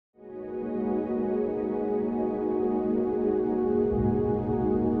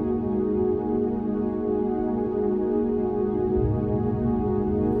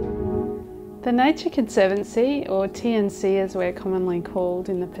The Nature Conservancy, or TNC as we're commonly called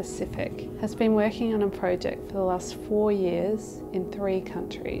in the Pacific, has been working on a project for the last 4 years in 3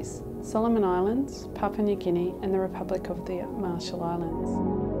 countries: Solomon Islands, Papua New Guinea and the Republic of the Marshall Islands.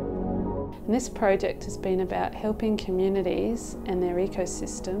 And this project has been about helping communities and their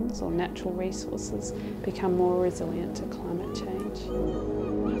ecosystems or natural resources become more resilient to climate change.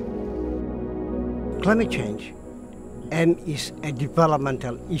 Climate change is a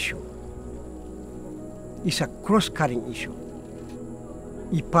developmental issue. It's a cross-cutting issue.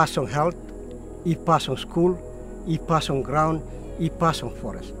 It passes on health, it passes on school, it passes on ground, it passes on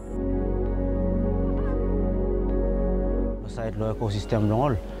forest. Side lo ecosystem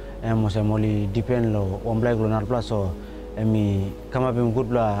longol, mose moli depend lo omblai lunar plus so emi come up good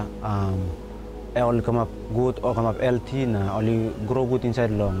la all come up good or come up healthy na only grow good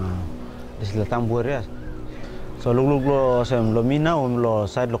inside lo this la tambu areas. So lo sem lo mina lo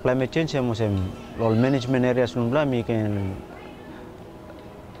side lo climate change sem lo management areas lumbla mi can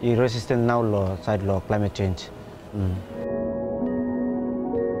resistant now lo side lo climate change.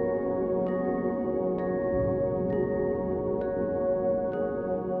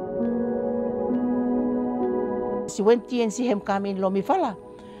 When TNC have come in Lomifala,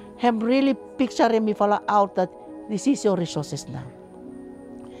 have really pictured Mifala out that this is your resources now.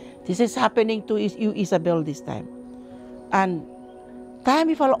 This is happening to you, Isabel, this time. And time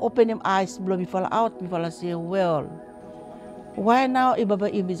Mifala open them eyes, blow Mifala out, Mifala say, well, why now Ibaba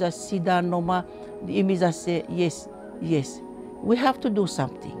Imiza Sida Noma, the Imiza say, yes, yes, we have to do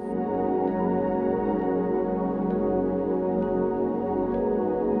something.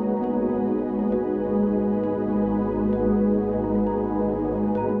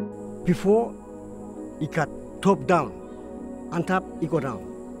 Before, it got top down, on top, it go down.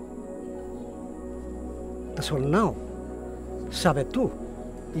 That's all now. Sabetu,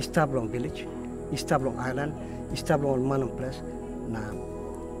 Istablong village, Istablong island, Istablong Manam place. Now,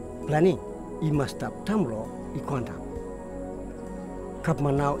 planning, it must stop Tamro, it can't have.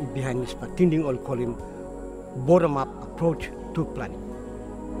 Kapma now is behind this, but tending all call him bottom-up approach to planning.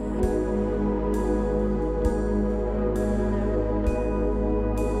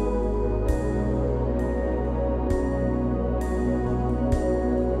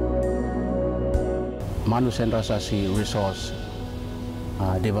 Manus and Rasasi Resource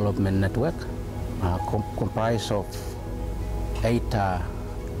Development Network comprised of 8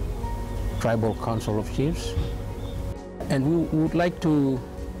 tribal council of chiefs, and we would like to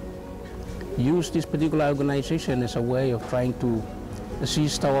use this particular organization as a way of trying to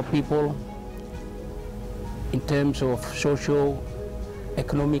assist our people in terms of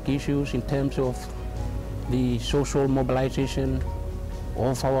socio-economic issues, in terms of the social mobilization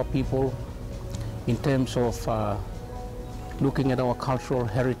of our people, in terms of looking at our cultural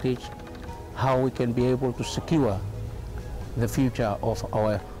heritage, how we can be able to secure the future of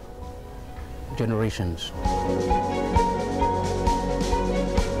our generations.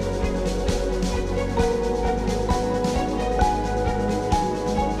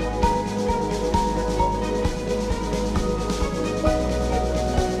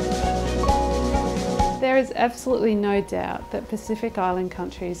 There is absolutely no doubt that Pacific Island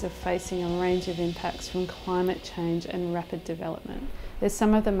countries are facing a range of impacts from climate change and rapid development. They're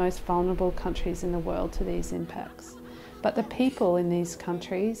some of the most vulnerable countries in the world to these impacts. But the people in these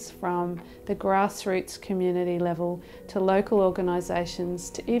countries, from the grassroots community level to local organisations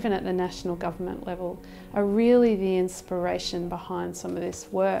to even at the national government level, are really the inspiration behind some of this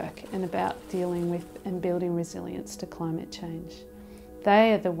work and about dealing with and building resilience to climate change.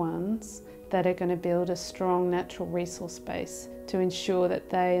 They are the ones that are going to build a strong natural resource base to ensure that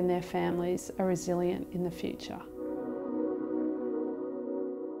they and their families are resilient in the future.